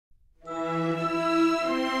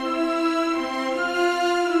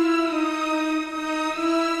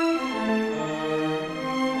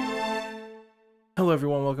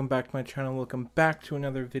welcome back to my channel. Welcome back to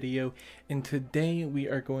another video, and today we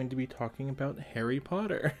are going to be talking about Harry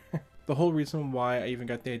Potter. The whole reason why I even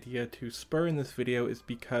got the idea to spur in this video is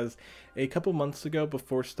because a couple months ago,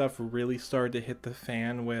 before stuff really started to hit the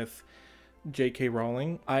fan with J.K.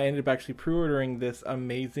 Rowling, I ended up actually pre-ordering this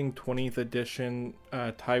amazing 20th edition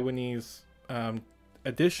Taiwanese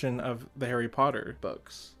edition of the Harry Potter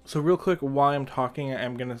books. So real quick, while I'm talking,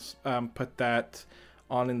 I'm going to put that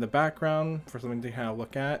on in the background for something to kind of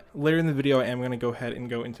look at. Later in the video, I am going to go ahead and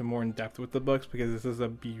go into more in depth with the books because this is a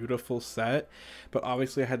beautiful set, but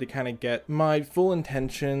obviously I had to kind of get my full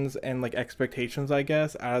intentions and like expectations, I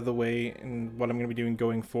guess, out of the way and what I'm going to be doing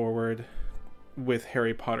going forward with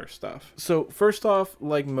Harry Potter stuff. So first off,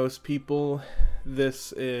 like most people,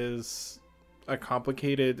 this is a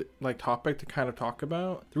complicated topic to kind of talk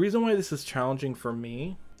about. The reason why this is challenging for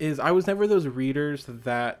me is I was never those readers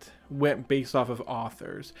that went based off of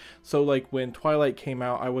authors. So like when Twilight came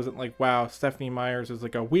out, I wasn't like, wow, Stephanie Meyers is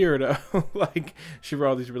like a weirdo. Like she wrote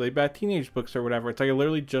all these really bad teenage books or whatever. It's like I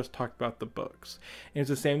literally just talked about the books. And it's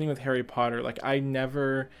the same thing with Harry Potter. Like I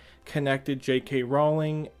never connected J.K.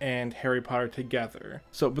 Rowling and Harry Potter together.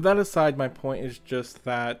 So, but that aside, my point is just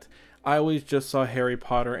that I always just saw Harry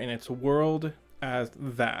Potter in its world as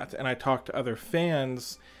that. And I talked to other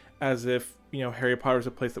fans as if, you know, Harry Potter is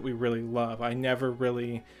a place that we really love. I never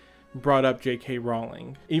really brought up J.K.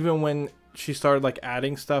 Rowling. Even when she started like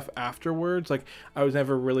adding stuff afterwards, like I was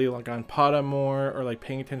never really like on Pottermore or like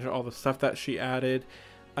paying attention to all the stuff that she added.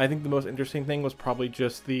 I think the most interesting thing was probably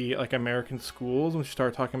just the like American schools when she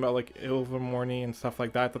started talking about like Ilvermorny and stuff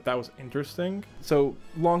like that. I thought that was interesting. So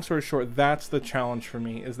long story short, that's the challenge for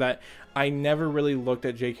me, is that I never really looked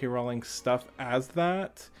at J.K. Rowling's stuff as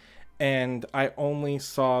that, and I only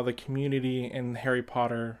saw the community in Harry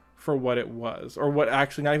Potter for what it was, or what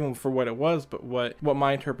actually not even for what it was, but what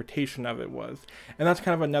my interpretation of it was. And that's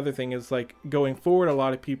kind of another thing, is like going forward, a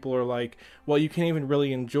lot of people are like, well, you can't even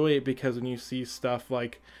really enjoy it because when you see stuff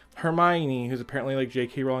like Hermione, who's apparently like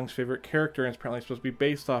J.K. Rowling's favorite character and it's apparently supposed to be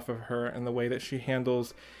based off of her, and the way that she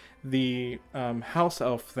handles the house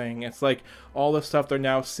elf thing, it's like all the stuff they're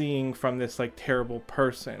now seeing from this like terrible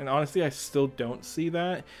person. And honestly, I still don't see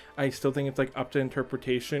that. I still think it's like up to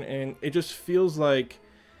interpretation, and it just feels like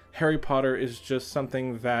Harry Potter is just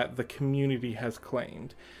something that the community has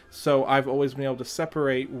claimed. So I've always been able to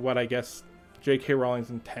separate what I guess J.K. Rowling's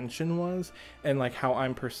intention was and like how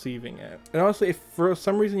I'm perceiving it. And honestly, if for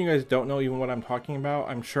some reason you guys don't know even what I'm talking about,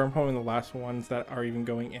 I'm sure I'm probably the last ones that are even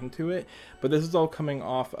going into it, but this is all coming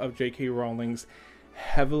off of J.K. Rowling's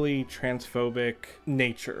heavily transphobic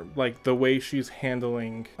nature, like the way she's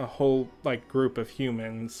handling a whole like group of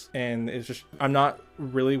humans. And it's just, I'm not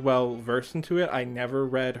really well versed into it. I never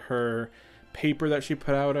read her paper that she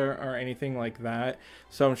put out or anything like that,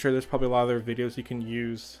 so I'm sure there's probably a lot of other videos you can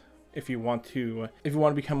use if you want to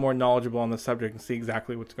become more knowledgeable on the subject and see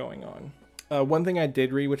exactly what's going on. One thing I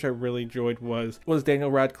did read, which I really enjoyed, was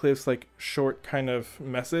Danielle Radcliffe's like short kind of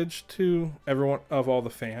message to everyone of all the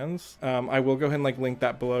fans. I will go ahead and like link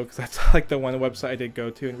that below because that's like the one website I did go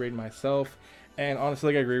to and read myself. And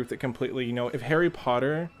honestly, like, I agree with it completely. You know, if Harry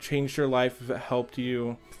Potter changed your life, if it helped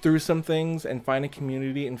you through some things and find a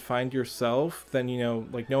community and find yourself, then, you know,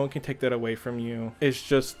 like no one can take that away from you. It's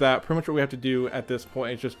just that pretty much what we have to do at this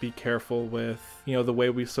point is just be careful with, you know, the way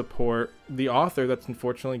we support the author that's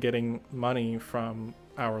unfortunately getting money from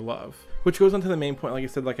our love. Which goes on to the main point, like I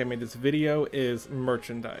said, like I made this video, is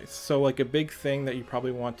merchandise. So like a big thing that you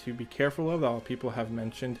probably want to be careful of, that a lot of people have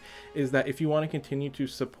mentioned, is that if you want to continue to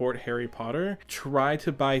support Harry Potter, try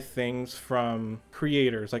to buy things from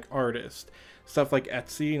creators, like artists, stuff like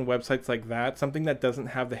Etsy and websites like that, something that doesn't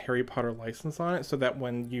have the Harry Potter license on it, so that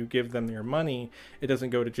when you give them your money, it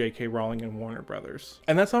doesn't go to J.K. Rowling and Warner Brothers.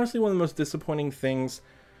 And that's honestly one of the most disappointing things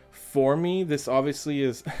for me. This obviously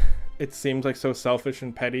is it seems like so selfish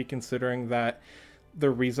and petty, considering that the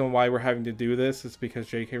reason why we're having to do this is because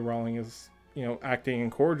J.K. Rowling is, you know, acting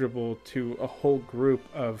incorrigible to a whole group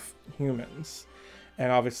of humans.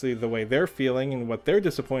 And obviously the way they're feeling and what they're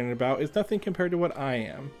disappointed about is nothing compared to what I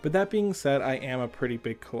am. But that being said, I am a pretty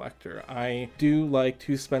big collector. I do like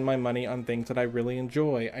to spend my money on things that I really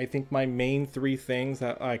enjoy. I think my main three things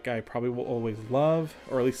that like I probably will always love,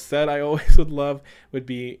 or at least said I always would love, would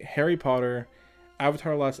be Harry Potter,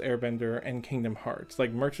 Avatar: Last Airbender, and Kingdom Hearts.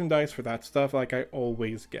 Like merchandise for that stuff, like I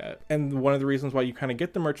always get. And one of the reasons why you kind of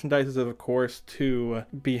get the merchandise is, of course, to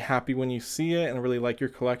be happy when you see it and really like your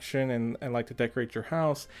collection and like to decorate your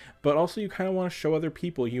house. But also you kind of want to show other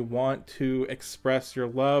people. You want to express your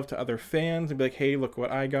love to other fans and be like, hey, look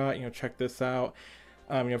what I got, you know, check this out.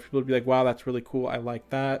 You know, people would be like, wow, that's really cool, I like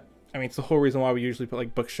that. I mean, it's the whole reason why we usually put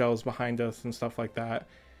like bookshelves behind us and stuff like that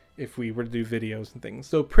if we were to do videos and things.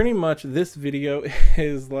 So pretty much this video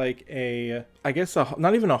is like a, I guess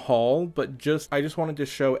not even a haul, but I just wanted to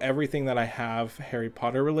show everything that I have Harry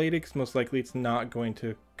Potter related, because most likely it's not going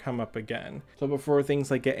to come up again. So before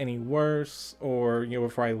things like get any worse, or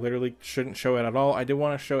before I literally shouldn't show it at all, I did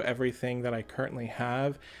want to show everything that I currently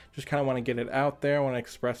have. Just kind of want to get it out there. I want to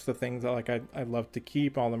express the things that like I'd love to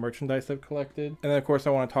keep, all the merchandise I've collected. And then of course I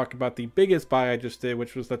want to talk about the biggest buy I just did,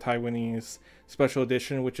 which was the Taiwanese special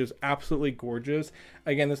edition, which is absolutely gorgeous.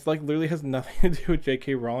 Again, this like literally has nothing to do with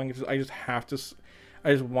J.K. Rowling. I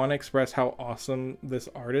just want to express how awesome this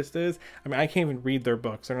artist is. I mean, I can't even read their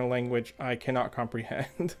books. They're in a language I cannot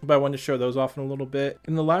comprehend. But I wanted to show those off in a little bit.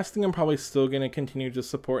 And the last thing I'm probably still going to continue to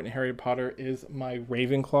support in Harry Potter is my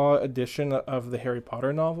Ravenclaw edition of the Harry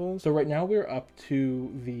Potter novels. So right now we're up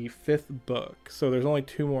to the 5th book. So there's only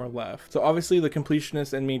 2 more left. So obviously the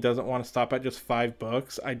completionist in me doesn't want to stop at just 5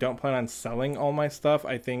 books. I don't plan on selling all my stuff.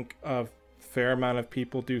 I think fair amount of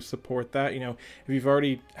people do support that. If you've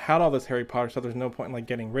already had all this Harry Potter stuff, there's no point in like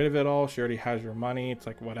getting rid of it all. She already has your money. It's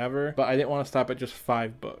like whatever. But I didn't want to stop at just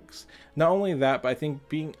 5 books. Not only that, but I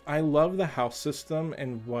think I love the house system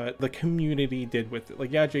and what the community did with it.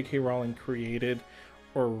 Like, yeah, J.K. Rowling created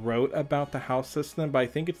or wrote about the house system, but I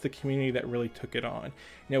think it's the community that really took it on.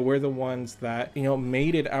 We're the ones that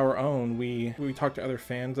made it our own. We talk to other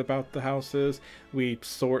fans about the houses. We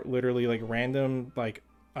sort literally like random like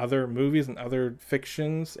other movies and other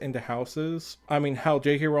fictions into houses. I mean, hell,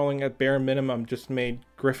 J.K. Rowling at bare minimum just made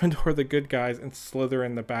Gryffindor the good guys and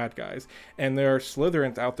Slytherin the bad guys. And there are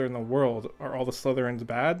Slytherins out there in the world. Are all the Slytherins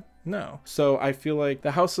bad? No. So I feel like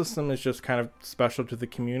the house system is just kind of special to the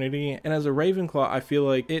community. And as a Ravenclaw, I feel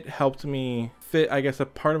like it helped me fit, I guess, a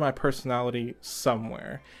part of my personality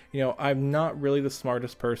somewhere. I'm not really the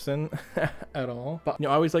smartest person at all. But, I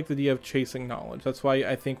always like the idea of chasing knowledge. That's why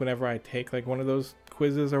I think whenever I take like one of those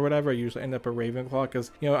quizzes or whatever, I usually end up a Ravenclaw,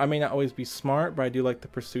 because I may not always be smart, but I do like the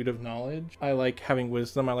pursuit of knowledge. I like having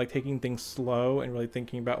wisdom. I like taking things slow and really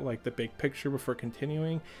thinking about like the big picture before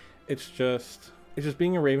continuing. It's just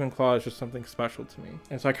being a Ravenclaw is just something special to me.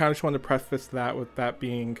 And so I kind of just wanted to preface that with that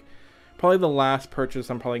being probably the last purchase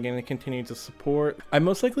I'm probably going to continue to support. I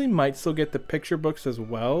most likely might still get the picture books as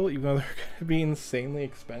well, even though they're going to be insanely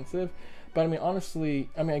expensive. But I mean, honestly,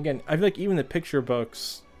 again, I feel like even the picture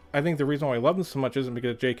books, I think the reason why I love them so much isn't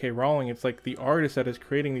because of J.K. Rowling. It's like the artist that is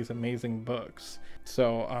creating these amazing books.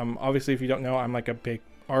 So obviously, if you don't know, I'm like a big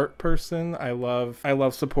art person. I love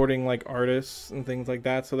supporting like artists and things like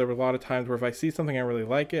that. So there were a lot of times where if I see something I really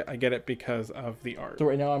like it, I get it because of the art. So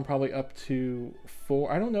right now I'm probably up to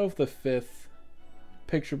 4. I don't know if the 5th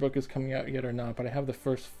picture book is coming out yet or not, but I have the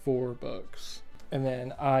first 4 books. And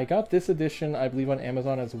then I got this edition, I believe, on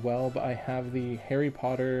Amazon as well, but I have the Harry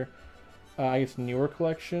Potter I guess newer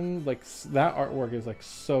collection. Like that artwork is like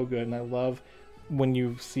so good, and I love when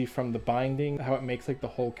you see from the binding how it makes like the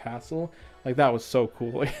whole castle. Like that was so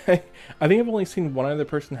cool. I think I've only seen one other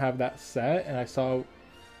person have that set, and I saw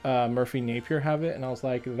Murphy Napier have it, and I was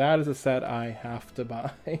like, that is a set I have to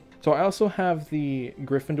buy. So I also have the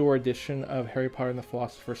Gryffindor edition of Harry Potter and the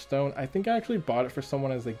Philosopher's Stone. I think I actually bought it for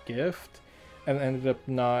someone as a gift and ended up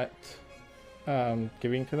not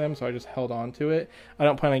giving to them, so I just held on to it. I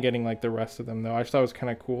don't plan on getting like the rest of them though. I just thought it was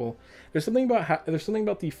kind of cool. There's something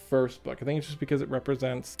about the first book. I think it's just because it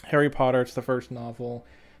represents Harry Potter. It's the first novel,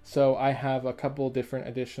 so I have a couple different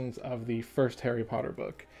editions of the first Harry Potter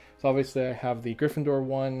book. So obviously I have the Gryffindor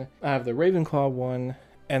one, I have the Ravenclaw one,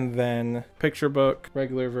 and then picture book,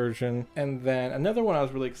 regular version. And then another one I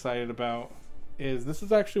was really excited about is this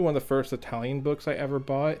is actually one of the first Italian books I ever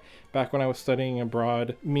bought. Back when I was studying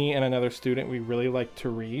abroad, me and another student, we really liked to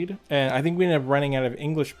read. And I think we ended up running out of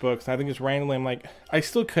English books. And I think just randomly, I'm like, I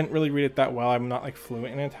still couldn't really read it that well. I'm not like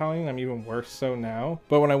fluent in Italian. I'm even worse so now.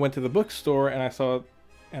 But when I went to the bookstore and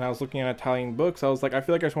I was looking at Italian books, I was like, I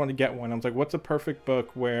feel like I just wanted to get one. I was like, what's a perfect book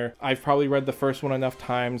where I've probably read the first one enough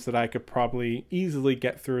times that I could probably easily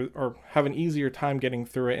get through or have an easier time getting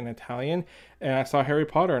through it in Italian? And I saw Harry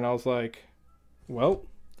Potter and I was like, well,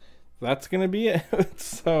 that's gonna be it.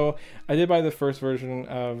 So I did buy the first version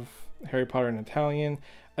of Harry Potter in Italian.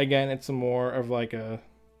 Again, it's more of like a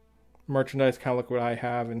merchandise kind of look what I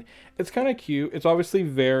have, and it's kind of cute. It's obviously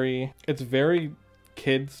very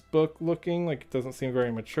kids book looking, like it doesn't seem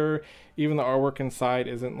very mature. Even the artwork inside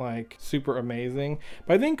isn't like super amazing,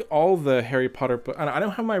 but I think all the Harry Potter book, I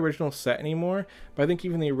don't have my original set anymore, but I think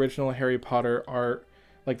even the original Harry Potter art,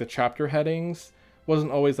 like the chapter headings,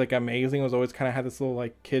 wasn't always like amazing. It was always kind of had this little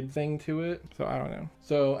like kid thing to it. So I don't know.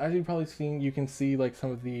 So as you've probably seen, you can see like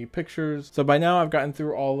some of the pictures. So by now I've gotten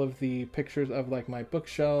through all of the pictures of like my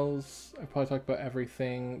bookshelves. I probably talked about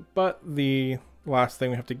everything, but the last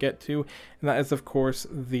thing we have to get to, and that is of course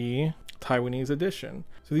the Taiwanese edition.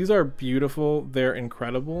 So these are beautiful, they're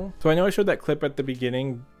incredible. So I know I showed that clip at the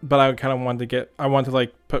beginning, but I kind of wanted to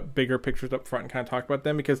like put bigger pictures up front and kind of talk about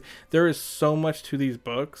them, because there is so much to these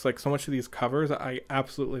books, like so much to these covers that I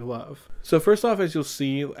absolutely love. So first off, as you'll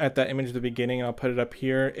see at that image at the beginning, and I'll put it up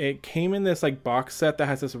here, it came in this like box set that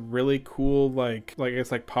has this really cool like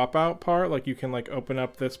it's like pop out part, like you can like open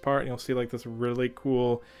up this part and you'll see like this really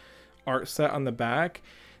cool art set on the back.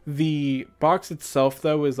 The box itself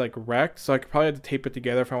though is like wrecked, so I could probably have to tape it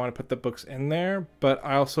together if I want to put the books in there, but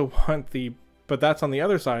I also want but that's on the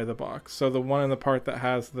other side of the box. So the one in the part that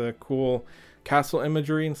has the cool castle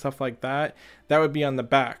imagery and stuff like that, that would be on the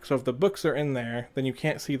back. So if the books are in there, then you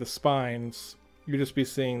can't see the spines, you'll just be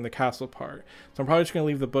seeing the castle part. So I'm probably just gonna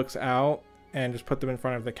leave the books out and just put them in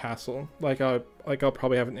front of the castle, like I'll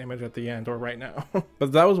probably have an image at the end or right now.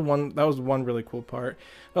 But that was one really cool part.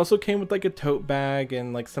 It also came with like a tote bag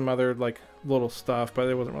and like some other like little stuff, but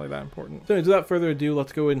it wasn't really that important. So without further ado,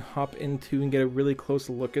 let's go and hop into and get a really close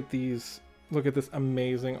look at this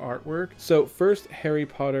amazing artwork. So first, Harry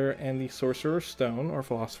Potter and the Sorcerer's Stone, or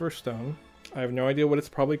Philosopher's Stone. I have no idea what it's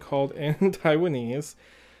probably called in Taiwanese.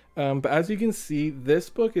 But as you can see, this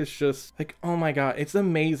book is just like, oh my god, it's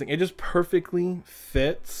amazing. It just perfectly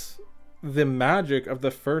fits the magic of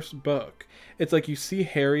the first book. It's like you see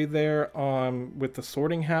Harry there with the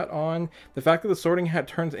sorting hat on. The fact that the sorting hat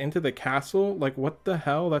turns into the castle, like what the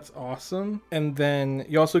hell, that's awesome. And then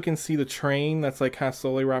you also can see the train that's like kind of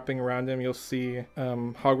slowly wrapping around him. You'll see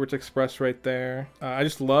Hogwarts Express right there. I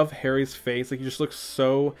just love Harry's face. Like he just looks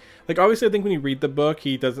so, like obviously I think when you read the book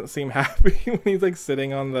he doesn't seem happy when he's like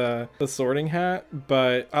sitting on the sorting hat,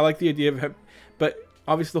 but I like the idea of him. But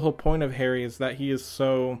obviously the whole point of Harry is that he is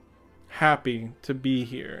so happy to be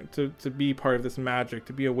here, to be part of this magic,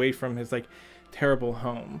 to be away from his like terrible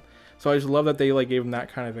home. So I just love that they like gave him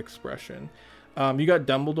that kind of expression. You got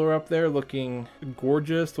Dumbledore up there looking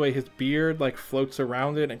gorgeous, the way his beard like floats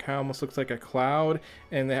around it, and kind of almost looks like a cloud,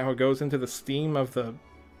 and how it goes into the steam of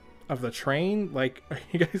the train. Like, are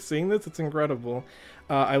you guys seeing this? It's incredible.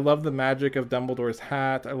 I love the magic of Dumbledore's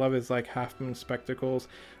hat. I love his like half-moon spectacles,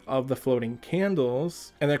 of the floating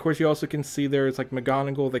candles. And then of course you also can see there's like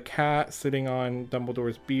McGonagall the cat sitting on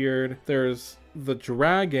Dumbledore's beard. There's the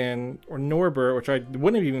dragon, or Norbert, which I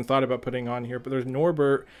wouldn't have even thought about putting on here, but there's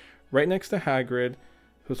Norbert right next to Hagrid,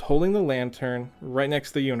 who's holding the lantern right next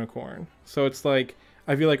to the unicorn. So it's like,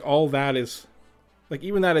 I feel like all that is, like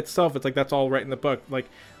even that itself, it's like that's all right in the book. Like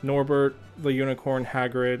Norbert, the unicorn,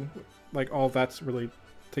 Hagrid, like all that's really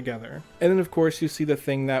together. And then of course you see the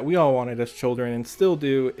thing that we all wanted as children and still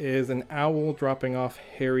do, is an owl dropping off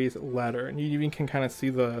Harry's letter. And you even can kind of see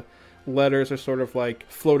the letters are sort of like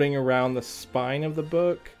floating around the spine of the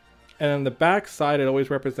book. And on the back side, it always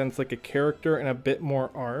represents like a character and a bit more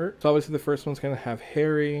art. So obviously the first one's going to have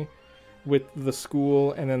Harry with the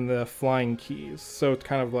school and then the flying keys. So it's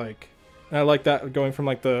kind of like, and I like that, going from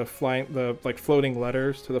like the floating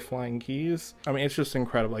letters to the flying keys. I mean, it's just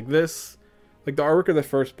incredible. Like this, like the artwork of the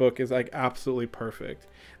first book is like absolutely perfect.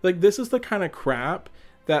 Like this is the kind of crap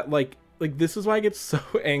that like this is why I get so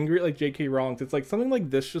angry at like J.K. Rowling. It's like something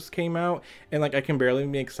like this just came out and like I can barely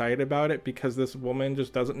be excited about it because this woman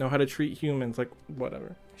just doesn't know how to treat humans. Like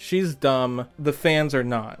whatever. She's dumb. The fans are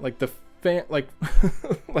not. Like the fan, like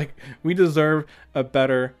like we deserve a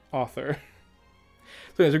better author.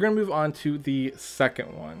 So anyways, we're going to move on to the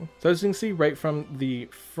second one. So as you can see right from the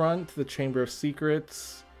front, the Chamber of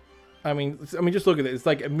Secrets. I mean, just look at it. It's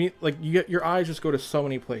like your eyes just go to so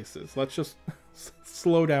many places. Let's just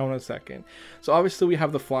slow down a second. So obviously we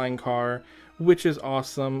have the flying car, which is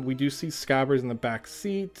awesome. We do see Scabbers in the back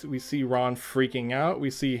seat. We see Ron freaking out. We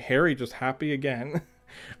see Harry just happy again.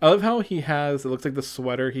 I love how he has, it looks like the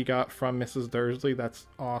sweater he got from Mrs. Dursley. That's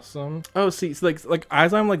awesome. Oh, see, so like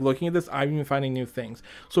as I'm like looking at this, I'm even finding new things.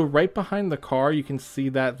 So right behind the car, you can see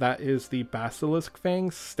that is the basilisk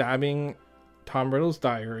fang stabbing Tom Riddle's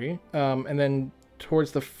diary. And then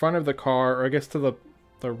towards the front of the car, or I guess to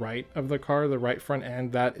the right of the car, the right front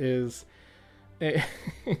end, that is oh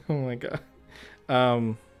my god.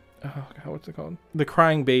 Oh god, what's it called? The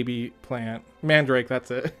crying baby plant. Mandrake,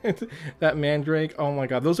 that's it. That mandrake. Oh my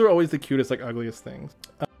god, those are always the cutest, like ugliest things.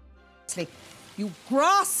 You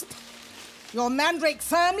grasp your mandrake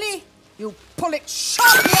firmly, you pull it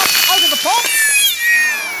sharply up out of the pot.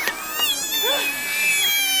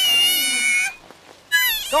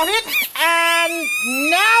 Got it? And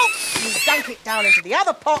now you dunk it down into the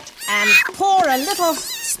other pot and pour a little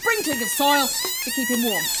sprinkling of soil to keep him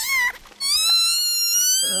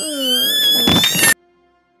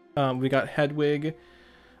warm. We got Hedwig,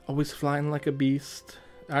 always flying like a beast.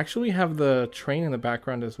 I actually have the train in the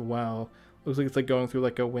background as well. Looks like it's like going through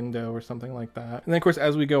like a window or something like that. And then of course,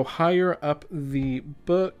 as we go higher up the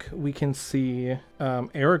book, we can see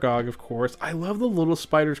Aragog, of course. I love the little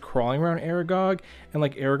spiders crawling around Aragog and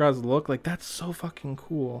like Aragog's look. Like that's so fucking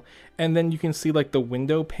cool. And then you can see like the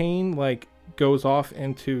window pane like goes off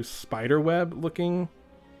into spider web looking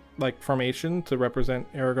like formation to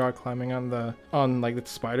represent Aragog climbing on the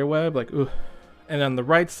spider web. Like ooh. And on the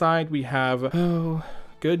right side we have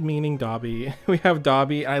good meaning Dobby. We have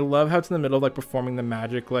Dobby. I love how it's in the middle, like performing the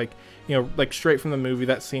magic, like, you know, like straight from the movie,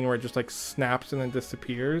 that scene where it just like snaps and then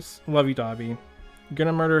disappears. Love you, Dobby. You're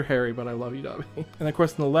gonna murder Harry, but I love you, Dobby. And of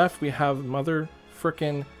course on the left we have mother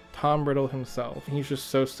frickin' Tom Riddle himself. He's just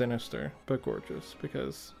so sinister but gorgeous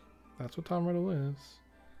because that's what Tom Riddle is.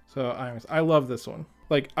 So anyways, I love this one.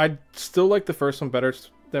 Like I still like the first one better.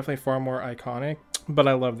 It's definitely far more iconic, but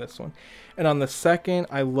I love this one. And on the second,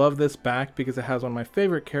 I love this back because it has one of my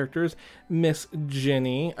favorite characters, Miss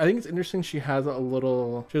Ginny. I think it's interesting she has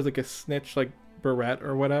like a snitch like beret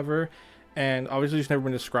or whatever, and obviously she's never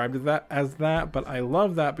been described as that, but I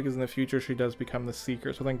love that because in the future she does become the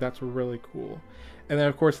Seeker, so I think that's really cool. And then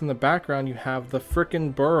of course in the background you have the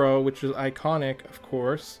frickin' burrow, which is iconic, of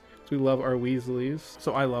course. We love our Weasleys,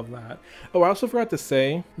 so I love that. Oh, I also forgot to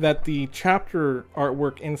say that the chapter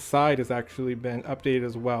artwork inside has actually been updated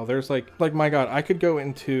as well. There's like my god, I could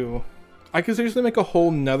seriously make a whole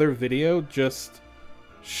nother video just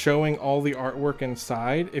showing all the artwork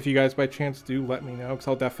inside. If you guys by chance do, let me know, because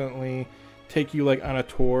I'll definitely take you like on a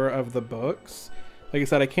tour of the books. Like I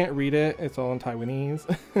said, I can't read it, it's all in Taiwanese.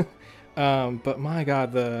 But my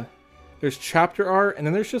god, there's chapter art, and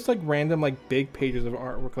then there's just like random like big pages of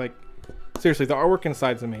artwork. Like seriously, the artwork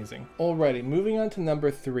inside is amazing. Alrighty, moving on to number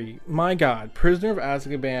 3. My god, Prisoner of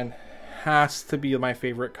Azkaban has to be my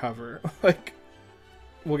favorite cover. Like,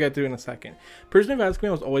 we'll get to it in a second. Prisoner of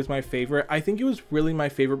Azkaban was always my favorite. I think it was really my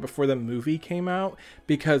favorite before the movie came out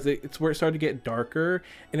because it's where it started to get darker,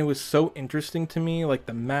 and it was so interesting to me, like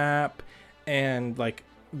the map and like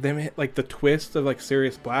them, like the twist of like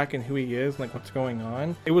Sirius Black and who he is and like what's going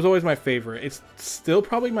on. It was always my favorite. It's still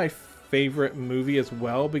probably my favorite movie as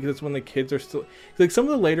well because it's when the kids are still, like some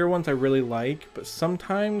of the later ones I really like, but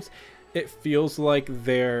sometimes it feels like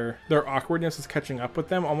their awkwardness is catching up with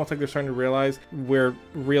them, almost like they're starting to realize we're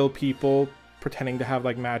real people pretending to have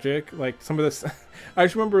like magic. Like some of this I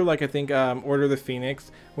just remember, like I think Order of the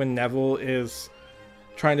Phoenix, when Neville is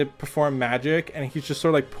trying to perform magic and he's just sort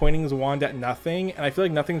of like pointing his wand at nothing, and I feel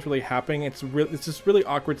like nothing's really happening. It's just really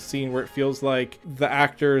awkward scene where it feels like the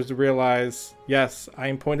actors realize, yes, I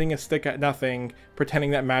am pointing a stick at nothing,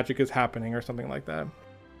 pretending that magic is happening or something like that.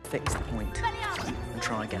 Fix the point and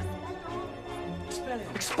try again.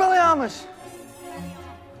 Expelliarmus!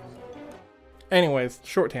 Anyways,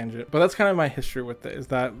 short tangent, but that's kind of my history with it, is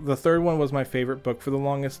that the third one was my favorite book for the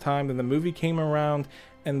longest time. Then the movie came around,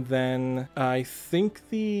 and then I think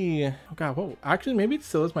oh god, whoa, actually maybe it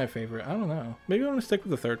still is my favorite. I don't know. Maybe I'm gonna stick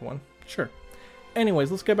with the third one. Sure. Anyways,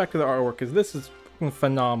 let's get back to the artwork because this is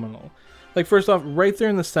phenomenal. Like first off, right there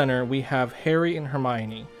in the center, we have Harry and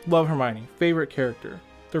Hermione. Love Hermione, favorite character.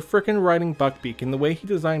 They're frickin' riding Buckbeak, and the way he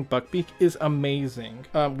designed Buckbeak is amazing.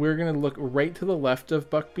 We're gonna look right to the left of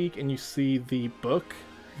Buckbeak, and you see the book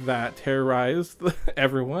that terrorized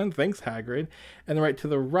everyone. Thanks, Hagrid. And then right to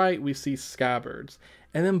the right, we see Scabbards.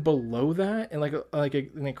 And then below that, and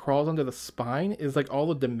and it crawls under the spine, is like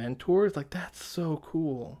all the Dementors. Like that's so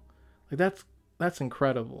cool. Like that's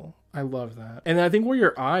incredible. I love that. And I think where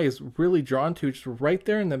your eye is really drawn to, just right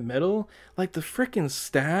there in the middle, like the frickin'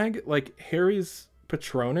 stag, like Harry's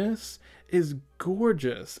Patronus, is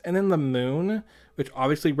gorgeous. And then the moon, which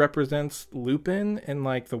obviously represents Lupin and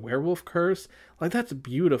like the werewolf curse, like that's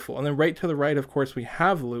beautiful. And then right to the right, of course, we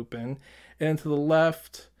have Lupin, and then to the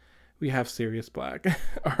left we have Sirius Black,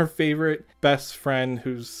 our favorite best friend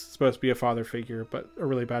who's supposed to be a father figure but a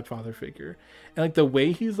really bad father figure. And like the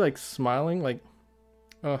way he's like smiling, like,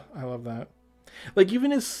 oh, I love that. Like even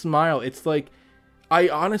his smile, it's like, I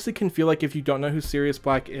honestly can feel like if you don't know who Sirius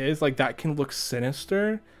Black is, like that can look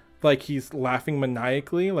sinister, like he's laughing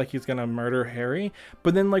maniacally, like he's gonna murder Harry.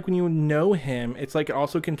 But then like when you know him, it's like it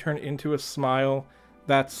also can turn into a smile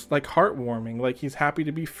that's like heartwarming, like he's happy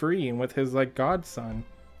to be free and with his like godson.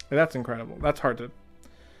 Like, that's incredible. That's hard to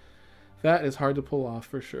That is hard to pull off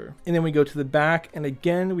for sure. And then we go to the back, and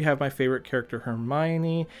again we have my favorite character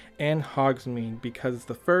Hermione and Hogsmeade, because it's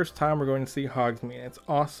the first time we're going to see Hogsmeade. It's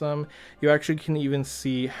awesome. You actually can even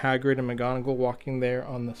see Hagrid and McGonagall walking there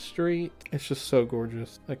on the street. It's just so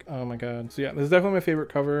gorgeous. Like, oh my god. So yeah, this is definitely my favorite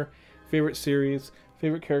cover, favorite series,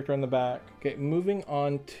 favorite character on the back. Okay, moving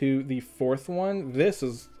on to the fourth one. This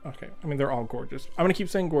is, okay, I mean, they're all gorgeous. I'm gonna keep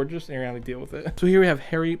saying gorgeous and you're gonna have to deal with it. So here we have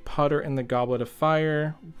Harry Potter and the Goblet of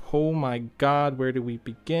Fire. Oh my god, where do we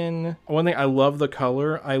begin? One thing, I love the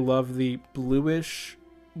color. I love the bluish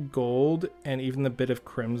gold and even the bit of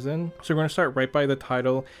crimson. So we're gonna start right by the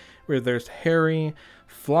title, where there's Harry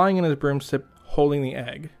flying in his broomstick holding the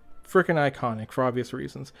egg. Freaking iconic for obvious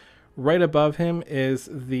reasons. Right above him is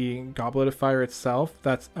the Goblet of Fire itself.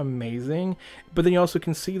 That's amazing. But then you also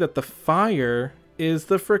can see that the fire is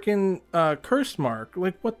the freaking curse mark.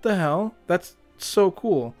 Like, what the hell? That's so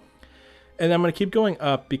cool. And I'm going to keep going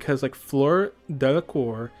up because, like, Fleur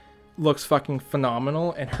Delacour looks fucking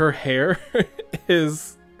phenomenal. And her hair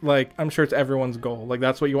is, like, I'm sure it's everyone's goal. Like,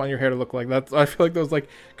 that's what you want your hair to look like. That's, I feel like those, like,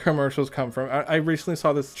 commercials come from. I recently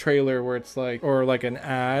saw this trailer where it's like, or like an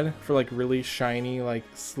ad for like really shiny, like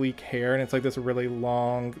sleek hair, and it's like this really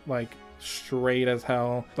long, like straight as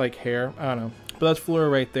hell, like hair. I don't know. But that's Fleur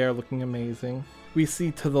right there looking amazing. We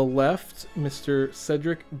see to the left Mr.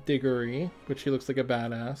 Cedric Diggory, which he looks like a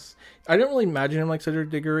badass. I don't really imagine him like Cedric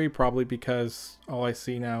Diggory, probably because all I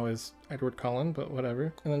see now is Edward Cullen, but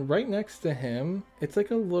whatever. And then right next to him, it's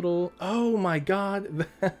like a little, oh my god.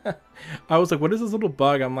 I was like, what is this little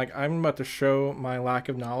bug? I'm like, I'm about to show my lack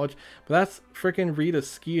of knowledge. But that's freaking Rita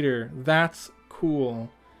Skeeter. That's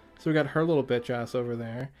cool. So we got her little bitch ass over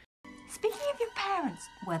there. Speaking of your parents,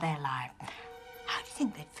 were they alive? How do you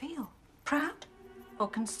think they'd feel? Proud? Or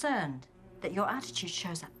concerned that your attitude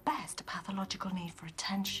shows at best a pathological need for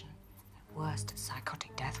attention, at worst a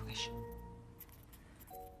psychotic death wish?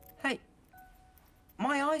 Hey,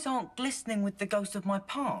 my eyes aren't glistening with the ghost of my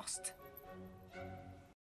past.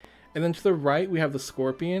 And then to the right, we have the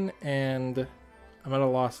Scorpion, and I'm at a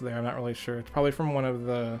loss there. I'm not really sure. It's probably from one of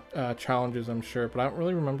the challenges, I'm sure, but I don't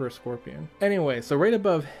really remember a Scorpion. Anyway, so right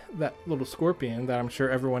above that little Scorpion that I'm sure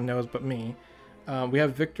everyone knows but me, we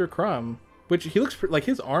have Victor Crumb, which he looks like,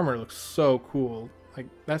 his armor looks so cool. Like,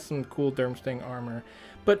 that's some cool Durmstrang armor.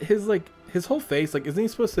 But his, like, his whole face, like, isn't he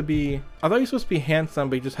supposed to be... I thought he was supposed to be handsome,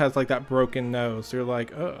 but he just has, like, that broken nose. So you're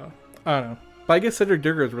like, I don't know. But I guess Cedric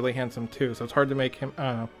Diggory is really handsome, too, so it's hard to make him... I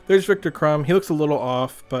don't know. There's Victor Crumb. He looks a little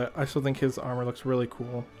off, but I still think his armor looks really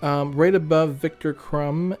cool. Right above Victor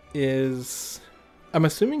Crumb is... I'm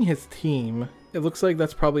assuming his team. It looks like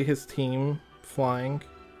that's probably his team flying,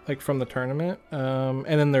 like, from the tournament. And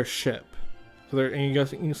then their ship. So there, and you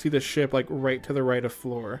can see the ship like right to the right of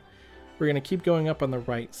Fleur. We're gonna keep going up on the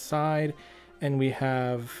right side, and we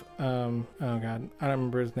have oh god, I don't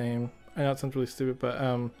remember his name. I know it sounds really stupid,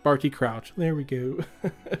 but Barty Crouch. There we go.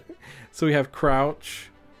 So we have Crouch,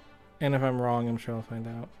 and if I'm wrong, I'm sure I'll find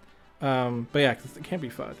out. But yeah, 'cause it can't be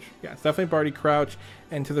Fudge. Yeah, it's definitely Barty Crouch,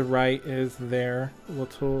 and to the right is their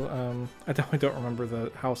little I definitely don't remember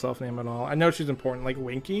the house elf name at all. I know she's important, like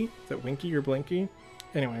Winky. Is it Winky or Blinky?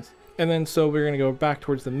 Anyways. And then so we're going to go back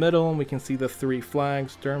towards the middle, and we can see the three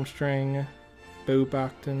flags: Durmstrang,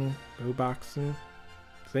 Beauxbaton.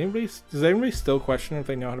 Does anybody still question if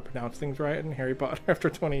they know how to pronounce things right in Harry Potter after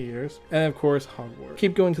 20 years? And of course, Hogwarts.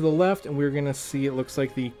 Keep going to the left, and we're going to see, it looks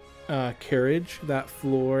like the carriage that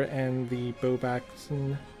Fleur and the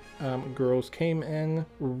Beauxbaton girls came in.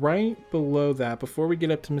 Right below that, before we get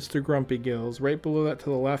up to Mr. Grumpy Gills, right below that to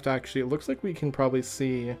the left, actually, it looks like we can probably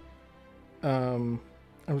see...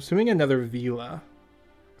 I'm assuming another Vila.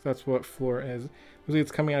 That's what Fleur is. Looks like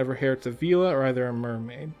it's coming out of her hair. It's a Vila or either a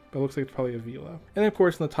mermaid. But it looks like it's probably a Vila. And then, of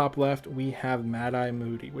course, in the top left, we have Mad-Eye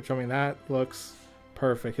Moody. Which, I mean, that looks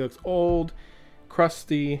perfect. He looks old,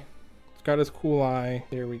 crusty. He's got his cool eye.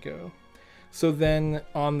 There we go. So then,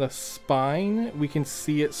 on the spine, we can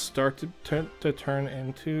see it start to turn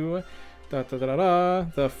into... the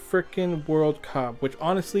frickin' World Cup. Which,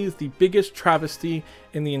 honestly, is the biggest travesty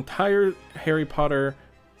in the entire Harry Potter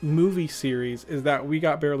movie series, is that we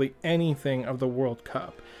got barely anything of the World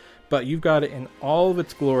Cup, but you've got it in all of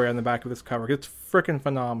its glory on the back of this cover. It's freaking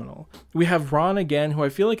phenomenal. We have Ron again, who I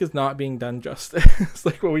feel like is not being done justice.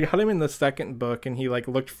 Like, well, we got him in the second book, and he like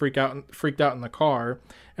looked freaked out in the car,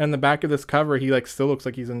 and in the back of this cover, he like still looks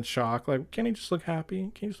like he's in shock. Like, can't he just look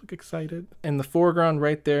happy? Can he just look excited? In the foreground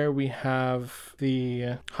right there, we have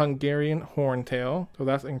the Hungarian Horntail. So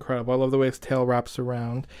that's incredible. I love the way his tail wraps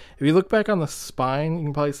around. If you look back on the spine, you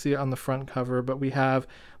can probably see it on the front cover, but we have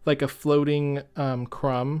like a floating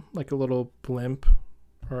crumb, like a little blimp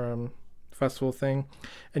or festival thing.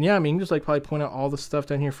 And yeah, I mean, you can just like probably point out all the stuff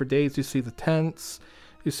down here for days. You see the tents,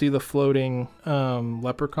 you see the floating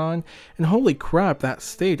leprechaun, and holy crap, that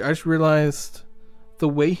stage. I just realized the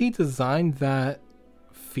way he designed that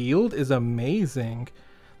field is amazing.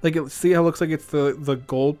 Like, see how it looks like it's the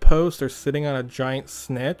goal posts are sitting on a giant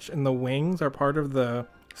snitch and the wings are part of the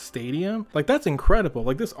stadium? Like, that's incredible.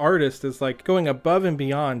 Like, this artist is like going above and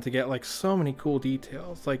beyond to get like so many cool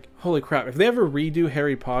details. Like, holy crap, if they ever redo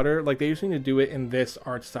Harry Potter, like, they just need to do it in this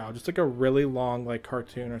art style, just like a really long like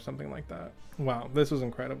cartoon or something like that. Wow, this was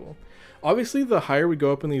incredible. Obviously, the higher we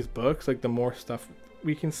go up in these books, like the more stuff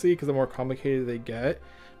we can see because the more complicated they get.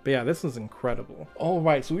 But yeah, this is incredible. All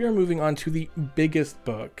right, so we are moving on to the biggest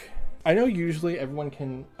book. I know usually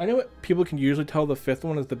people can usually tell the fifth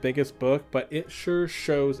one is the biggest book, but it sure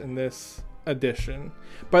shows in this edition.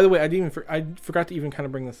 By the way, I forgot to even kind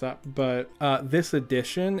of bring this up, but this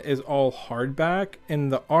edition is all hardback,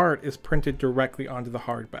 and the art is printed directly onto the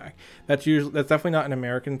hardback. That's definitely not an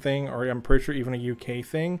American thing, or I'm pretty sure even a UK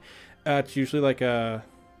thing. It's usually like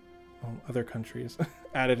other countries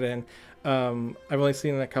added in. I've only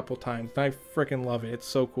seen it a couple times, and I freaking love it. It's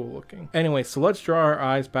so cool looking. Anyway, so let's draw our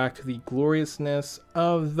eyes back to the gloriousness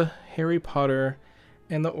of the Harry Potter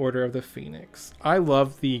and the Order of the Phoenix. I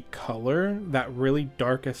love the color. That really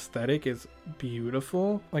dark aesthetic is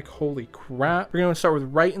beautiful. Like, holy crap. We're going to start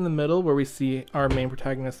with right in the middle where we see our main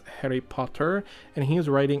protagonist, Harry Potter, and he is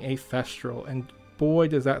riding a Thestral, and boy,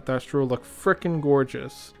 does that Thestral look freaking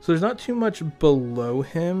gorgeous. So there's not too much below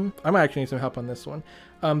him. I might actually need some help on this one.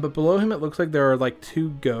 But below him, it looks like there are like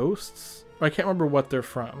two ghosts. I can't remember what they're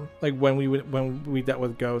from. Like when we dealt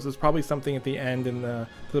with ghosts, it's probably something at the end in the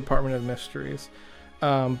Department of Mysteries.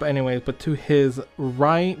 But anyways, but to his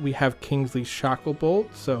right, we have Kingsley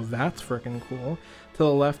Shacklebolt. So that's freaking cool. To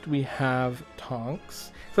the left, we have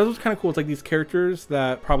Tonks. So that's what's kind of cool. It's like these characters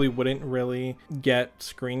that probably wouldn't really get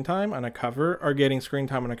screen time on a cover are getting screen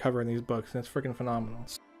time on a cover in these books, and it's freaking phenomenal.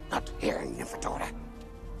 Not here, Nymphadora.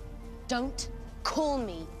 Don't call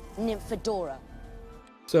me Nymphadora.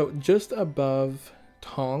 So just above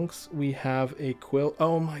Tonks, we have a quill.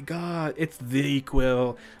 Oh my god, it's the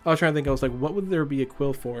quill. I was trying to think, I was like, what would there be a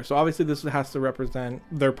quill for? So obviously this has to represent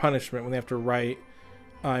their punishment when they have to write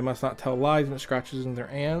I must not tell lies, and it scratches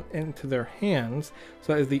into their hands.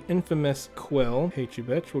 So that is the infamous quill. Hate you,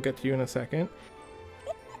 bitch. We'll get to you in a second.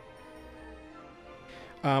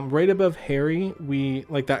 Right above Harry, we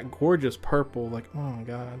like that gorgeous purple. Like, oh my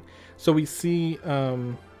god. So we see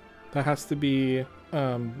that has to be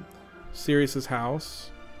Sirius's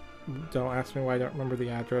house. Don't ask me why I don't remember the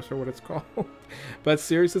address or what it's called. But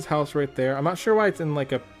Sirius's house right there. I'm not sure why it's in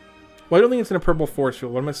like a... Well, I don't think it's in a purple force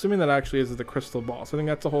field. What I'm assuming that actually is the crystal ball. So I think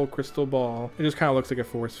that's a whole crystal ball. It just kind of looks like a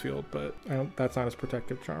force field, but that's not his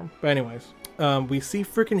protective charm. But anyways, we see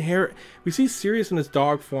freaking Harry. We see Sirius in his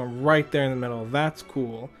dog form right there in the middle. That's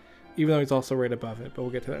cool. Even though he's also right above it, but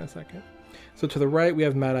we'll get to that in a second. So to the right, we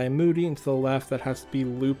have Mad-Eye Moody, and to the left, that has to be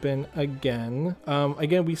Lupin again.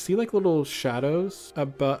 Again, we see like little shadows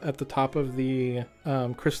at the top of the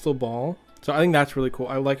crystal ball. So I think that's really cool.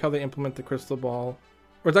 I like how they implement the crystal ball.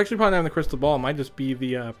 Or it's actually probably not in the crystal ball. It might just be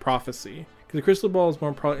the prophecy. Because the crystal ball is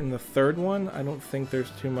more probably in the third one. I don't think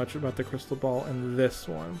there's too much about the crystal ball in this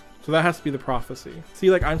one. So that has to be the prophecy.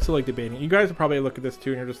 See, like, I'm still like debating. You guys will probably look at this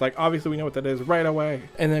too and you're just like, obviously we know what that is right away.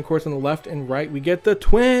 And then of course on the left and right, we get the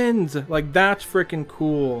twins. Like, that's freaking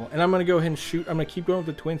cool. And I'm going to go ahead and shoot. I'm going to keep going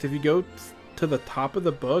with the twins. If you go to the top of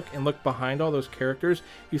the book and look behind all those characters,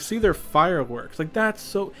 you see their fireworks. Like, that's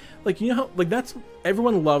so, like, you know how, like, that's,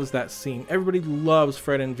 everyone loves that scene. Everybody loves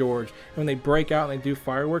Fred and George, and when they break out and they do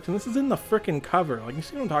fireworks, and this is in the freaking cover. Like, you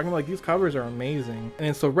see what I'm talking about? Like, these covers are amazing.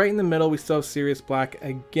 And so right in the middle, we still have Sirius Black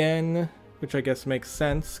again, which I guess makes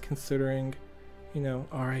sense considering, you know,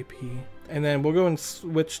 RIP. And then we'll go and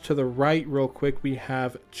switch to the right real quick. We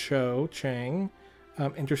have Cho Chang.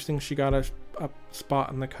 Interesting, she got a spot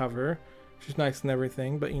on the cover. She's nice and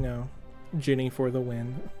everything, but, you know, Ginny for the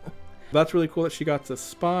win. That's really cool that she got the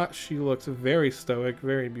spot. She looks very stoic,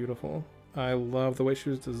 very beautiful. I love the way she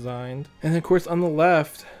was designed. And then, of course, on the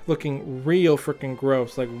left, looking real freaking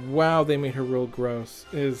gross. Like, wow, they made her real gross.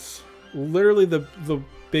 Is literally the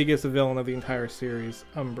biggest villain of the entire series,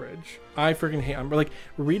 Umbridge. I freaking hate Umbridge. Like,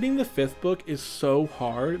 reading the fifth book is so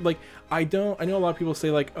hard. Like, I know a lot of people say,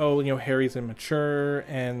 like, oh, you know, Harry's immature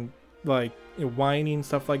and, like, you know, whiny and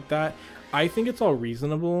stuff like that. I think it's all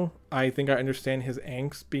reasonable. I think I understand his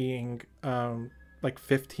angst being like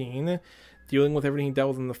 15, dealing with everything he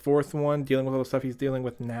dealt with in the fourth one, dealing with all the stuff he's dealing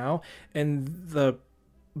with now, and the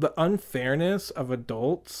unfairness of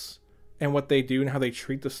adults and what they do and how they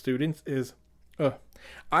treat the students is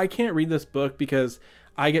I can't read this book because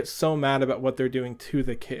I get so mad about what they're doing to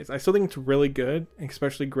the kids. I still think it's really good,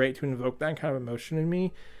 especially great to invoke that kind of emotion in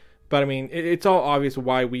me. But I mean, it's all obvious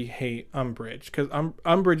why we hate Umbridge, because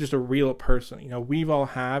Umbridge is a real person. You know, we've all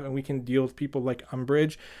have, and we can deal with people like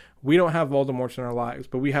Umbridge. We don't have Voldemorts in our lives,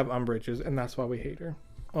 but we have Umbridges, and that's why we hate her.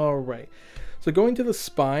 All right. So going to the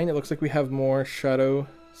spine, it looks like we have more shadow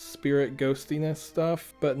spirit ghostiness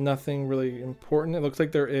stuff, but nothing really important. It looks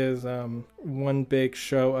like there is one big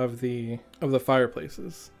show of the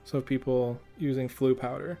fireplaces, so people using flu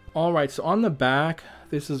powder. All right, so on the back,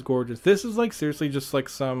 this is gorgeous. This is like seriously just like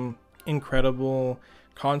some incredible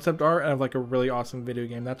concept art of like a really awesome video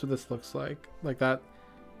game. That's what this looks like. Like, that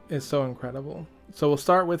is so incredible. So we'll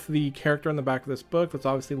start with the character on the back of this book. That's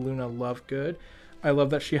obviously Luna Lovegood. I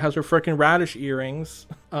love that she has her frickin' radish earrings.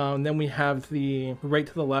 Then we have the, right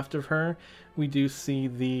to the left of her, we do see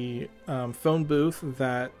the phone booth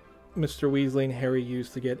that Mr. Weasley and Harry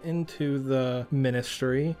used to get into the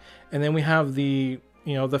ministry. And then we have the,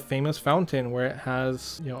 you know, the famous fountain where it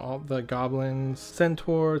has, you know, all the goblins,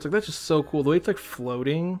 centaurs. Like, that's just so cool. The way it's like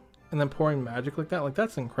floating and then pouring magic like that, like,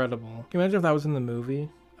 that's incredible. Can you imagine if that was in the movie?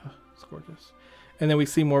 Oh, it's gorgeous. And then we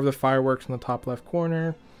see more of the fireworks in the top left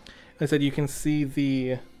corner. I said you can see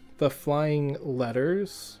the flying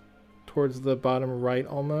letters towards the bottom right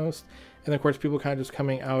almost, and of course people kind of just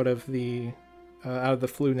coming out of the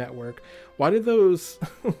flu network. Why did those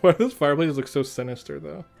fireplaces look so sinister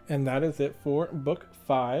though? And that is it for book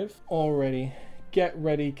 5. Alrighty, get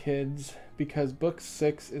ready kids, because book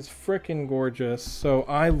 6 is freaking gorgeous. So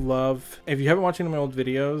I love, if you haven't watched any of my old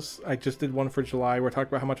videos, I just did one for July where I talked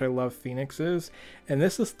about how much I love phoenixes, and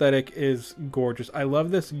this aesthetic is gorgeous. I love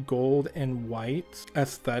this gold and white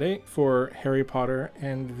aesthetic for Harry Potter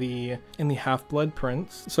and the Half-Blood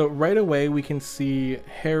Prince. So right away we can see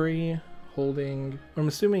Harry holding, what I'm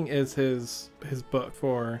assuming is his book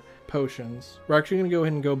for potions. We're actually going to go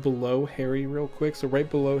ahead and go below Harry real quick. So right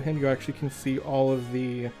below him you actually can see all of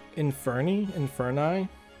the Inferni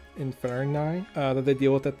that they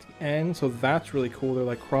deal with at the end. So that's really cool. They're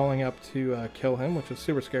like crawling up to kill him, which is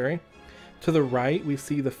super scary. To the right we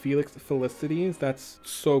see the Felix Felicities. That's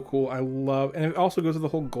so cool. I love, and it also goes with the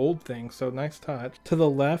whole gold thing, so nice touch. To the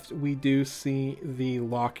left we do see the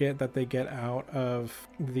locket that they get out of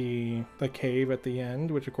the cave at the end,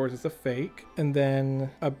 which of course is a fake. And then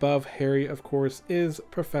above Harry of course is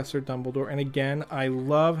Professor Dumbledore, and again I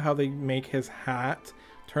love how they make his hat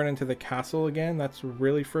turn into the castle again. That's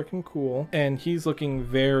really freaking cool. And he's looking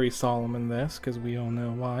very solemn in this, because we all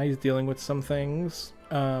know why. He's dealing with some things.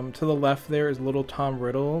 To the left there is little Tom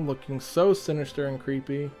Riddle, looking so sinister and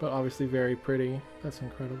creepy, but obviously very pretty. That's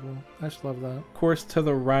incredible. I just love that. Of course, to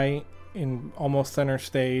the right, in almost center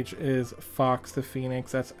stage, is Fawkes the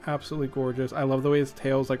Phoenix. That's absolutely gorgeous. I love the way his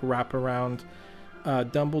tails like wrap around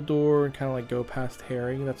Dumbledore and kind of like go past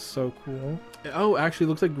Harry. That's so cool. Oh, actually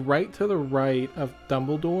looks like right to the right of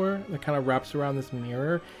Dumbledore that kind of wraps around this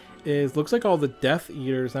mirror looks like all the Death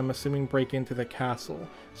Eaters, I'm assuming, break into the castle.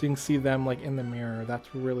 So you can see them like in the mirror.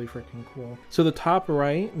 That's really freaking cool. So the top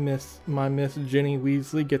right, my Miss Ginny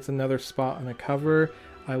Weasley gets another spot on the cover.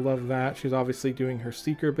 I love that. She's obviously doing her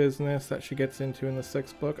seeker business that she gets into in the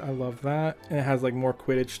 6th book. I love that. And it has like more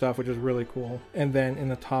Quidditch stuff, which is really cool. And then in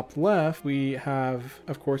the top left, we have,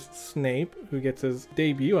 of course, Snape, who gets his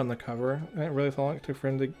debut on the cover. And it really long it took for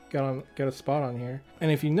him to get a spot on here.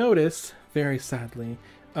 And if you notice, very sadly,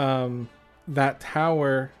 that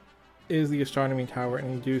tower is the astronomy tower,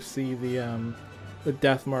 and you do see the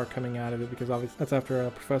death mark coming out of it, because obviously that's after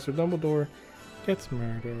Professor Dumbledore gets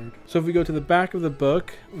murdered. So if we go to the back of the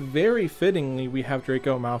book, very fittingly we have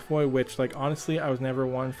Draco Malfoy, which like honestly I was never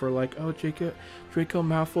one for like, oh Draco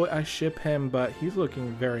Malfoy, I ship him, but he's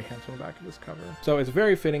looking very handsome back of this cover. So it's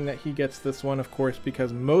very fitting that he gets this one, of course,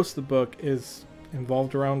 because most of the book is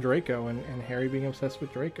involved around Draco and Harry being obsessed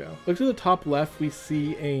with Draco. Look to the top left, we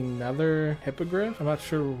see another hippogriff. I'm not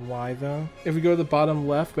sure why though. If we go to the bottom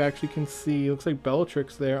left, we actually can see, looks like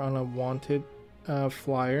Bellatrix there on a wanted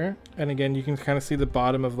flyer. And again, you can kind of see the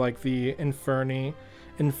bottom of like the Inferni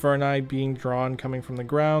being drawn coming from the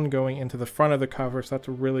ground going into the front of the cover. So that's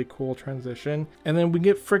a really cool transition. And then we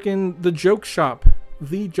get freaking the joke shop.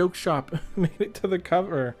 The joke shop made it to the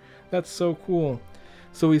cover. That's so cool.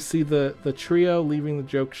 So we see the trio leaving the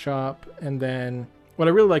joke shop, and then what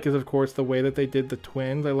I really like is, of course, the way that they did the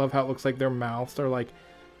twins. I love how it looks like their mouths are like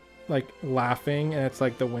laughing, and it's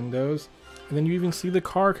like the windows. And then you even see the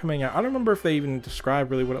car coming out. I don't remember if they even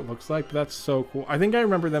describe really what it looks like, but that's so cool. I think I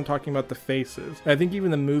remember them talking about the faces. I think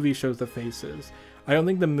even the movie shows the faces. I don't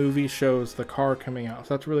think the movie shows the car coming out.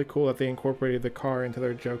 So that's really cool that they incorporated the car into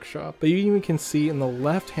their joke shop. But you even can see in the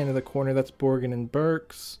left hand of the corner, that's Borgin and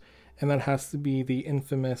Burke's. and that has to be the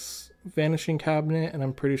infamous vanishing cabinet, and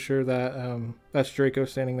I'm pretty sure that that's Draco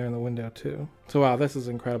standing there in the window too. So wow, this is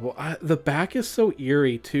incredible. The back is so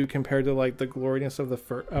eerie too compared to like the gloriness of the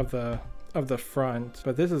front,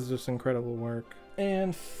 but this is just incredible work.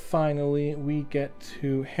 And finally we get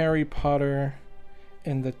to Harry Potter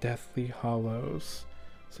in the Deathly Hallows.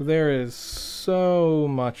 So there is so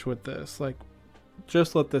much with this, like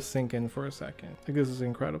just let this sink in for a second. Like this is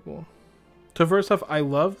incredible. So first off, I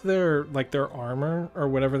love their armor or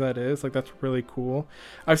whatever that is. Like that's really cool.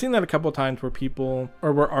 I've seen that a couple times where people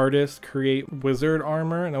or where artists create wizard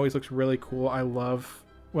armor and it always looks really cool. I love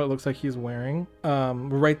what it looks like he's wearing.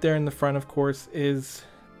 Right there in the front, of course, is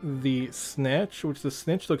the snitch, which the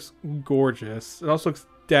snitch looks gorgeous. It also looks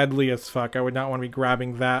deadly as fuck. I would not want to be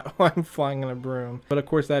grabbing that while I'm flying on a broom. But of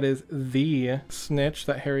course that is the snitch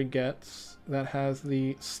that Harry gets that has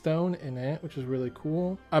the stone in it, which is really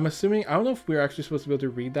cool. I'm assuming, I don't know if we're actually supposed to be able to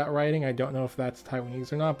read that writing. I don't know if that's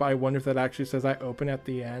Taiwanese or not, but I wonder if that actually says I open at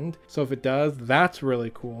the end. So if it does, that's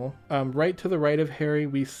really cool. Right to the right of Harry,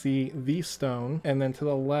 we see the stone. And then to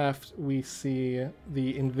the left, we see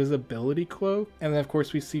the invisibility cloak. And then of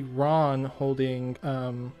course we see Ron holding,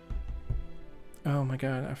 oh my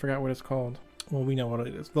god, I forgot what it's called. Well, we know what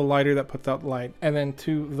it is. The lighter that puts out light. And then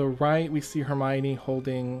to the right, we see Hermione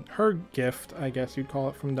holding her gift, I guess you'd call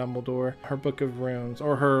it, from Dumbledore. Her Book of Runes,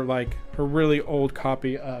 or her really old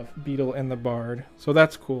copy of Beetle and the Bard. So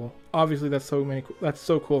that's cool. Obviously, that's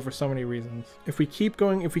so cool for so many reasons. If we keep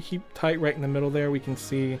going, if we keep tight right in the middle there, we can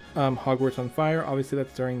see Hogwarts on fire. Obviously,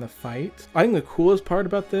 that's during the fight. I think the coolest part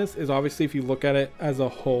about this is obviously if you look at it as a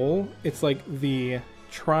whole, it's like the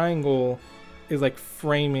triangle is like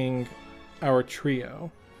framing our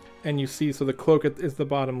trio, and you see, so the cloak is the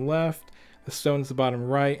bottom left, the stone is the bottom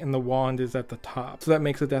right, and the wand is at the top. So that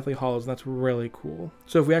makes it Deathly Hallows, and that's really cool.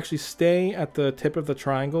 So if we actually stay at the tip of the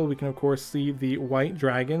triangle, we can of course see the white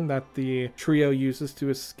dragon that the trio uses to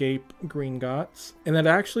escape Gringotts. And that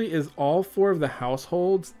actually is all 4 of the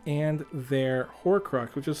households and their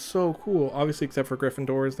Horcrux, which is so cool. Obviously, except for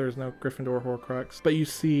Gryffindor's, there's no Gryffindor Horcrux. But you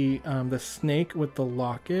see the snake with the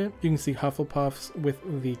locket. You can see Hufflepuff's with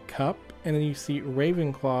the cup. And then you see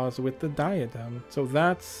Ravenclaw's with the diadem. So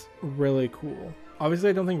that's really cool.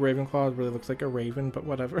 Obviously, I don't think Ravenclaw really looks like a raven, but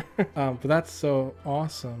whatever. But that's so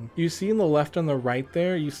awesome. You see in the left and the right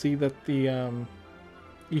there, you see that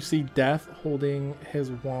you see Death holding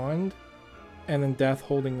his wand, and then Death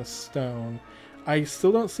holding the stone. I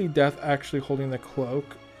still don't see Death actually holding the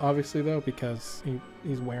cloak, obviously though, because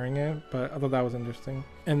he's wearing it, but I thought that was interesting.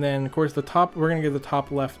 And then of course the top, we're gonna get the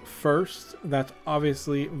top left first. That's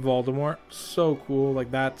obviously Voldemort. So cool. Like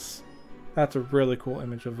that's a really cool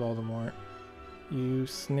image of Voldemort, you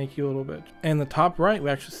sneaky little bitch. And the top right, we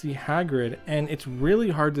actually see Hagrid, and it's really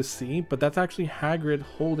hard to see, but that's actually Hagrid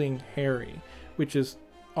holding Harry, which is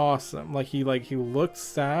awesome. Like he looks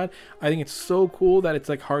sad. I think it's so cool that it's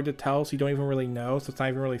like hard to tell, so you don't even really know, so it's not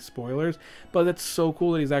even really spoilers, but that's so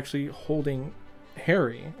cool that he's actually holding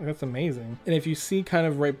Harry. That's amazing. And if you see kind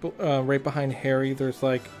of right behind Harry, there's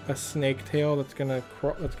like a snake tail that's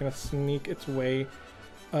gonna sneak its way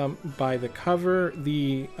by the cover.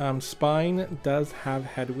 The spine does have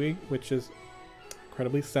Hedwig, which is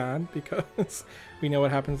incredibly sad because we know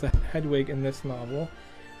what happens to Hedwig in this novel.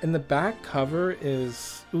 And the back cover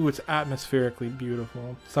is, ooh, it's atmospherically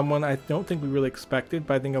beautiful. Someone I don't think we really expected,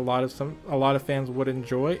 but I think a lot of fans would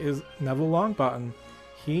enjoy, is Neville Longbottom.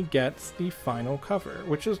 He gets the final cover,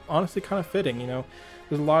 which is honestly kind of fitting, you know.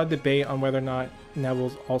 There's a lot of debate on whether or not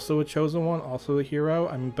Neville's also a chosen one, also a hero.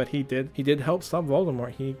 I mean, but he did help stop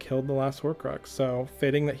Voldemort. He killed the last Horcrux, so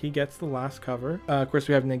fitting that he gets the last cover. Of course,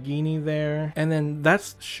 we have Nagini there, and then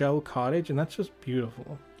that's Shell Cottage, and that's just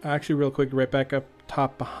beautiful. Actually, real quick, right back up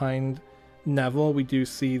top behind Neville, we do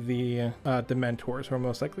see the Dementors who are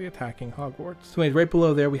most likely attacking Hogwarts. So anyways, right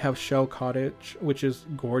below there we have Shell Cottage, which is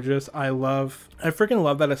gorgeous. I freaking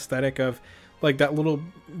love that aesthetic of like that little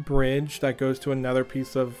bridge that goes to another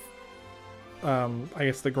piece of I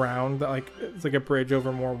guess the ground, that like it's like a bridge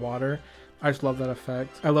over more water. I just love that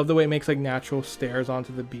effect. I love the way it makes like natural stairs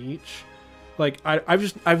onto the beach. Like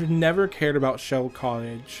I've never cared about Shell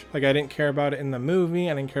Cottage. Like I didn't care about it in the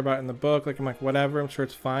movie, I didn't care about it in the book. Like I'm like, whatever, I'm sure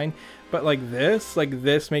it's fine. But like this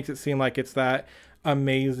makes it seem like it's that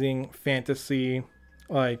amazing fantasy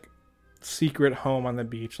like secret home on the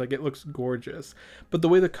beach. Like it looks gorgeous. But the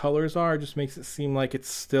way the colors are just makes it seem like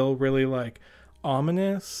it's still really like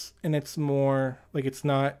ominous, and it's more like it's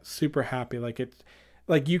not super happy. Like it's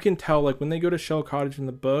like you can tell like when they go to Shell Cottage in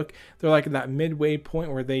the book, they're like at that midway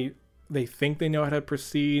point where they think they know how to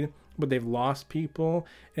proceed, but they've lost people,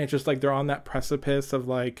 and it's just like they're on that precipice of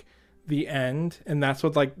like the end, and that's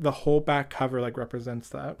what like the whole back cover like represents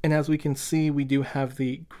that. And as we can see, we do have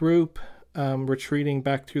the group retreating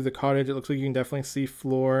back to the cottage. It looks like you can definitely see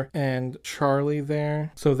Fleur and Charlie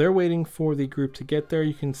there. So they're waiting for the group to get there.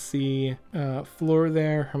 You can see Fleur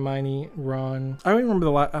there, Hermione, Ron. I don't remember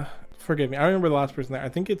the last, forgive me, I don't remember the last person there. I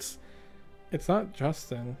think it's not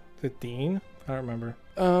Justin. Is it Dean? I don't remember.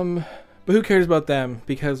 But who cares about them?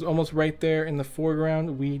 Because almost right there in the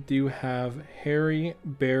foreground, we do have Harry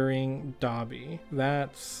bearing Dobby.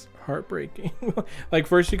 That's heartbreaking. Like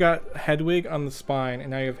first you got Hedwig on the spine,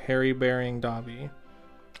 and now you have Harry bearing Dobby.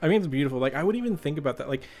 I mean, it's beautiful. Like I wouldn't even think about that.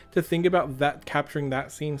 Like to think about that, capturing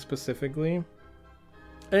that scene specifically.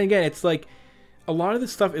 And again, it's like a lot of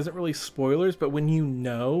this stuff isn't really spoilers, but when you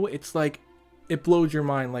know, it's like it blows your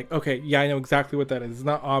mind. Like, okay, yeah, I know exactly what that is. It's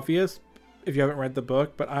not obvious if you haven't read the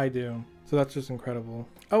book, but I do. So that's just incredible.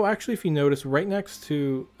 Oh, actually, if you notice, right next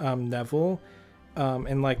to Neville,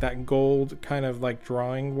 in like that gold kind of like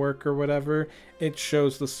drawing work or whatever, it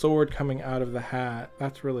shows the sword coming out of the hat.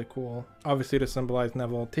 That's really cool. Obviously to symbolize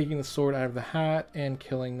Neville taking the sword out of the hat and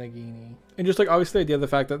killing Nagini. And just like obviously the idea of the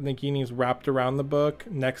fact that Nagini is wrapped around the book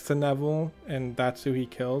next to Neville, and that's who he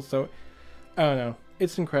kills. So I don't know.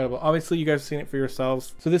 It's incredible. Obviously, you guys have seen it for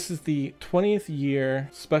yourselves. So this is the 20th year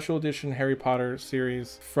special edition Harry Potter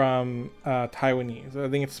series from Taiwanese. I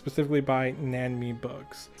think it's specifically by Nanmi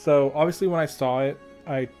Books. So obviously, when I saw it,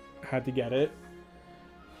 I had to get it.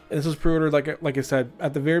 And this was pre-ordered, like I said,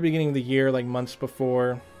 at the very beginning of the year, like months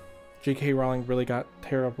before J.K. Rowling really got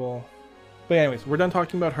terrible. But anyways, we're done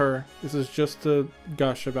talking about her. This is just to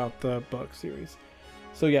gush about the book series.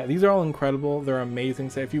 So yeah, these are all incredible. They're amazing.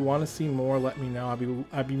 So if you want to see more, let me know.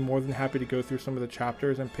 I'd be more than happy to go through some of the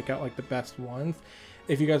chapters and pick out like the best ones.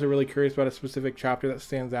 If you guys are really curious about a specific chapter that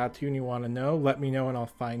stands out to you and you want to know, let me know and I'll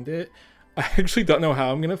find it. I actually don't know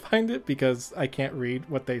how I'm going to find it because I can't read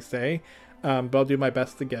what they say, but I'll do my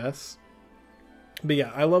best to guess. But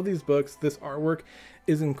yeah, I love these books. This artwork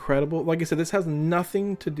is incredible. Like I said, this has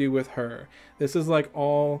nothing to do with her. This is like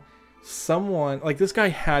all... someone like this guy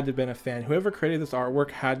had to have been a fan. Whoever created this artwork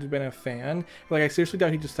had to have been a fan. Like I seriously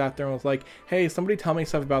doubt he just sat there and was like, hey, somebody tell me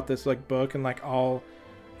stuff about this like book and like I'll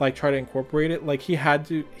like try to incorporate it. Like he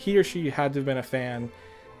or she had to have been a fan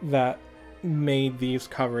that made these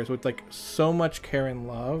covers with like so much care and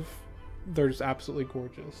love. They're just absolutely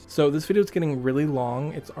gorgeous. So this video is getting really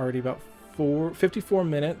long. It's already about 54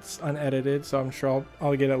 minutes unedited, so I'm sure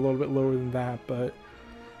I'll get it a little bit lower than that. But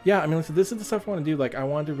yeah, I mean, listen, this is the stuff I want to do. Like, I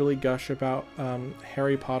wanted to really gush about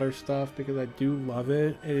Harry Potter stuff because I do love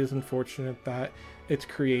it. It is unfortunate that its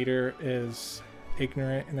creator is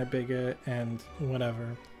ignorant and a bigot and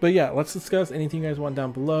whatever. But yeah, let's discuss anything you guys want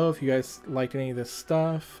down below. If you guys liked any of this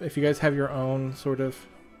stuff, if you guys have your own sort of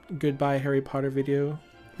goodbye Harry Potter video,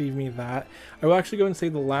 leave me that. I will actually go and say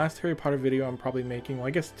the last Harry Potter video I'm probably making, well,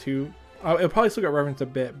 I guess two. It'll probably still get referenced a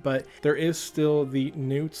bit, but there is still the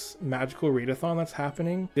Newt's magical readathon that's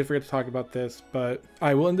happening. Did forget to talk about this, but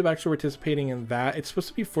I will end up actually participating in that. It's supposed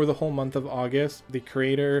to be for the whole month of August. The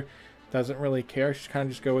creator doesn't really care. She's kind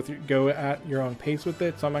of just go at your own pace with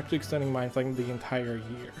it. So I'm actually extending mine for like the entire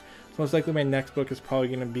year. So most likely my next book is probably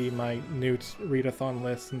going to be my Newt's readathon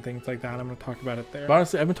list and things like that. I'm going to talk about it there. But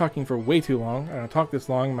honestly, I've been talking for way too long. I don't talk this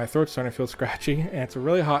long. My throat's starting to feel scratchy, and it's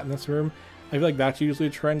really hot in this room. I feel like that's usually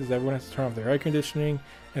a trend, is everyone has to turn off their air conditioning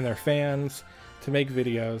and their fans to make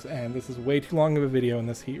videos, and this is way too long of a video in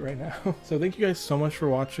this heat right now. So thank you guys so much for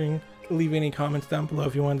watching. Leave any comments down below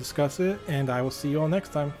if you want to discuss it, and I will see you all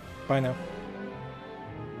next time. Bye now.